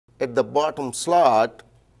at the bottom slot,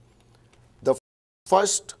 the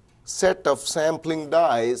first set of sampling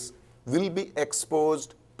dyes will be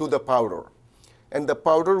exposed to the powder, and the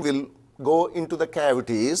powder will go into the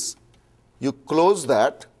cavities. You close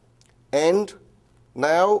that, and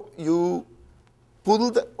now you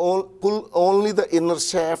pull only the inner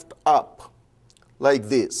shaft up like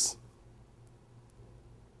this.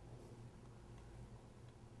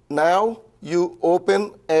 Now you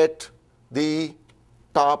open at the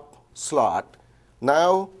top slot.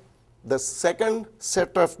 Now the second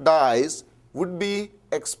set of dyes would be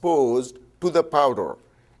exposed to the powder,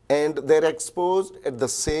 and they're exposed at the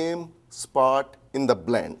same spot in the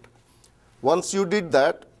blend. Once you did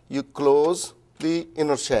that, you close the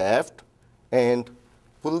inner shaft and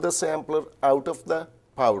pull the sampler out of the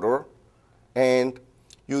powder, and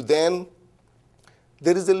you then,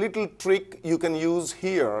 there is a little trick you can use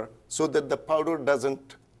here so that the powder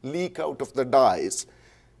doesn't leak out of the dyes.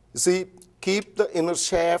 You see, keep the inner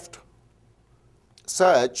shaft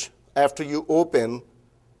such, after you open,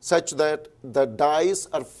 such that the dyes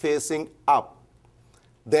are facing up.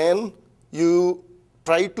 Then you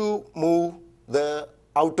try to move the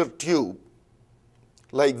outer tube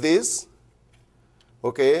like this,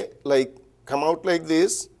 okay, like come out like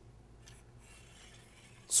this.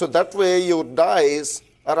 So that way your dyes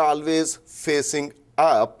are always facing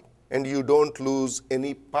up and you don't lose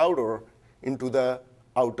any powder into the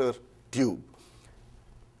outer tube.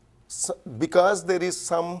 So, because there is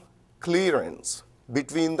some clearance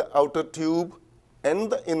between the outer tube and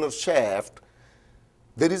the inner shaft,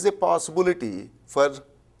 there is a possibility for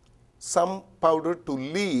some powder to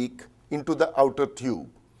leak into the outer tube.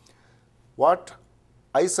 What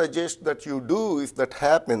I suggest that you do if that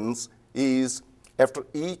happens is, after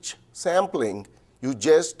each sampling, you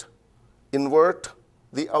just invert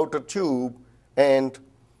the outer tube and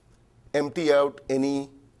empty out any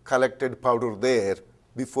collected powder there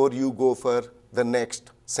before you go for the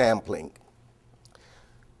next sampling.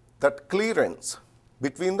 That clearance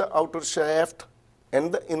between the outer shaft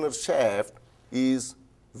and the inner shaft is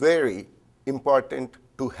very important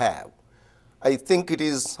to have. I think it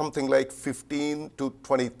is something like 15 to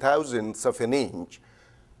 20 thousandths of an inch.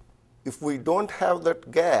 If we don't have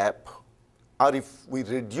that gap, or if we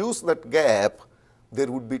reduce that gap,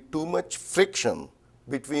 there would be too much friction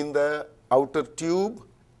between the outer tube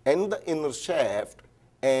and the inner shaft,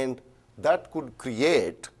 and that could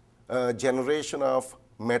create a generation of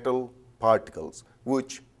metal particles,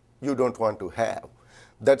 which you don't want to have.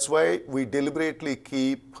 That's why we deliberately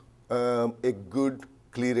keep a good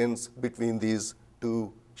clearance between these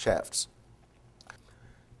two shafts.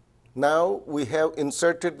 Now we have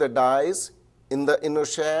inserted the dyes in the inner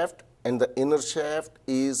shaft, and the inner shaft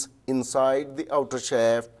is inside the outer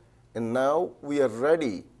shaft, and now we are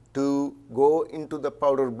ready to go into the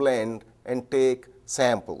powder blend and take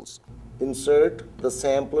samples. Insert the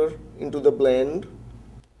sampler into the blend.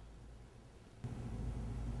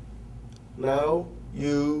 Now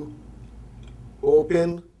you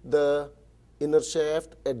open the inner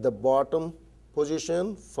shaft at the bottom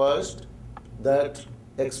position first. That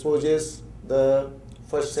exposes the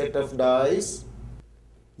first set of dyes.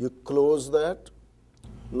 You close that.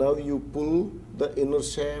 Now you pull the inner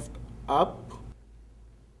shaft up.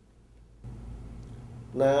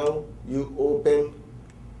 Now you open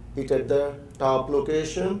it at the top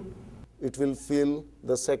location. It will fill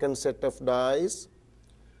the second set of dyes.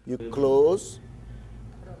 You close.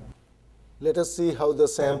 Let us see how the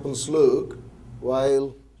samples look.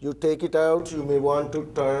 While you take it out, you may want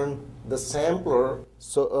to turn the sampler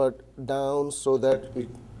down so that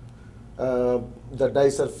the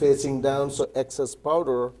dyes are facing down, so excess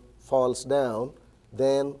powder falls down.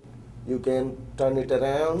 Then you can turn it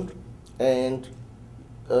around, and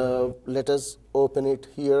let us open it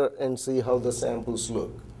here and see how the samples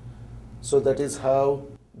look. So that is how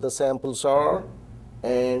the samples are,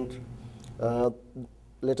 and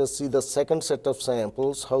let us see the second set of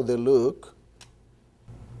samples, how they look.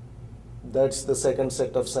 That's the second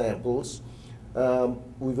set of samples.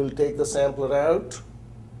 We will take the sampler out,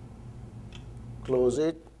 close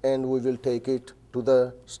it, and we will take it to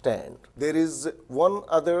the stand. There is one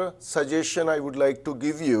other suggestion I would like to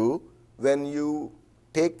give you. When you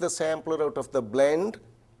take the sampler out of the blend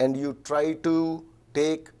and you try to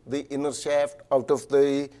take the inner shaft out of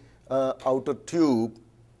the outer tube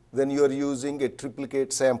when you are using a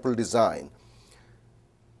triplicate sample design,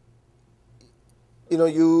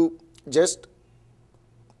 you just,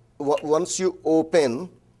 once you open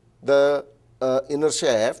the inner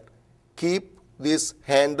shaft, keep this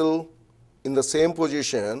handle in the same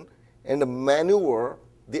position and maneuver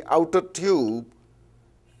the outer tube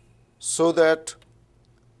so that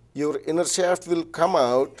your inner shaft will come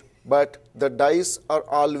out, but the dies are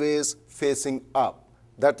always facing up.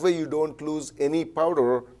 That way you don't lose any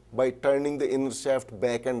powder by turning the inner shaft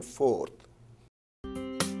back and forth.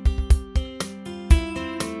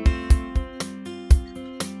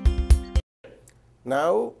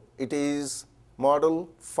 Now it is model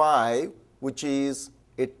 5, which is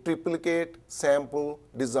a triplicate sample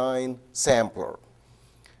design sampler.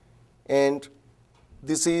 And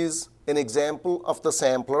this is an example of the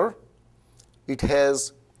sampler. It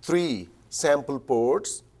has 3 sample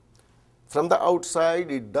ports. From the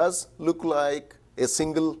outside, it does look like a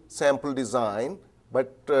single sample design,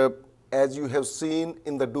 but as you have seen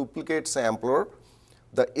in the duplicate sampler,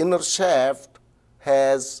 the inner shaft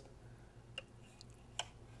has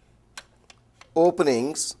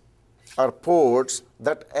openings or ports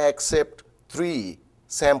that accept 3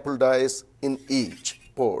 sample dies in each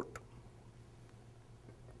port.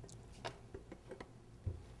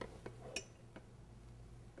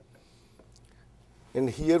 And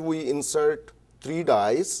here we insert 3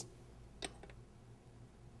 dies.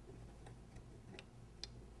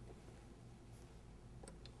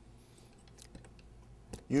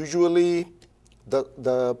 Usually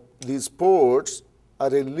these ports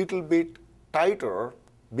are a little bit tighter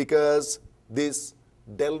because this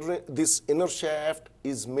inner shaft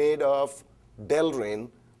is made of Delrin,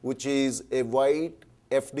 which is a white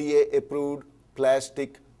FDA approved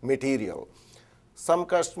plastic material. Some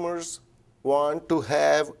customers want to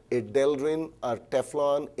have a Delrin or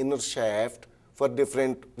Teflon inner shaft for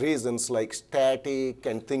different reasons like static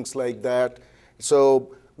and things like that.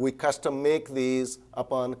 So we custom make these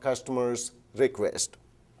upon customer's request.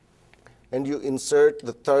 And you insert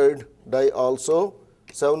the 3rd die also.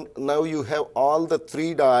 So now you have all the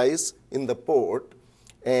 3 dies in the port,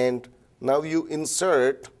 and now you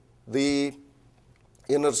insert the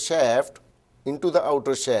inner shaft into the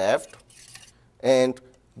outer shaft and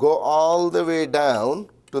go all the way down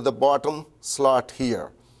to the bottom slot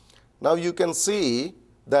here. Now you can see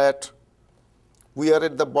that we are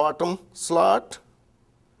at the bottom slot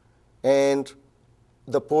and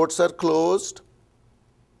the ports are closed.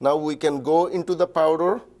 Now we can go into the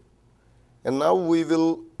powder, and now we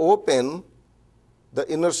will open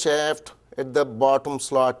the inner shaft at the bottom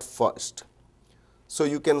slot first. So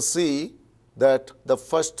you can see that the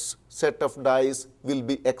first set of dies will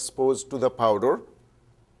be exposed to the powder.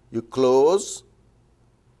 You close,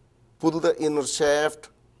 pull the inner shaft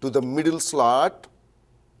to the middle slot,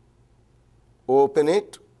 open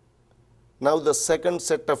it. Now the second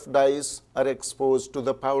set of dies are exposed to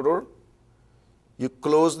the powder. You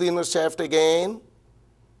close the inner shaft again,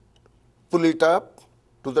 pull it up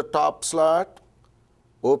to the top slot,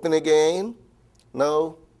 open again.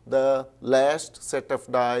 Now the last set of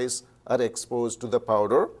dies are exposed to the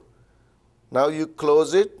powder. Now you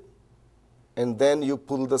close it, and then you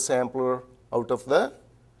pull the sampler out of the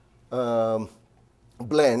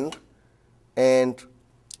blend, and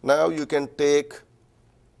now you can take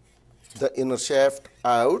the inner shaft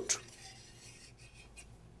out.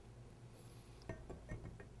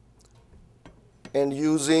 And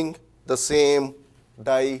using the same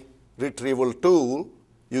die retrieval tool,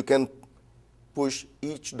 you can push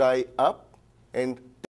each die up and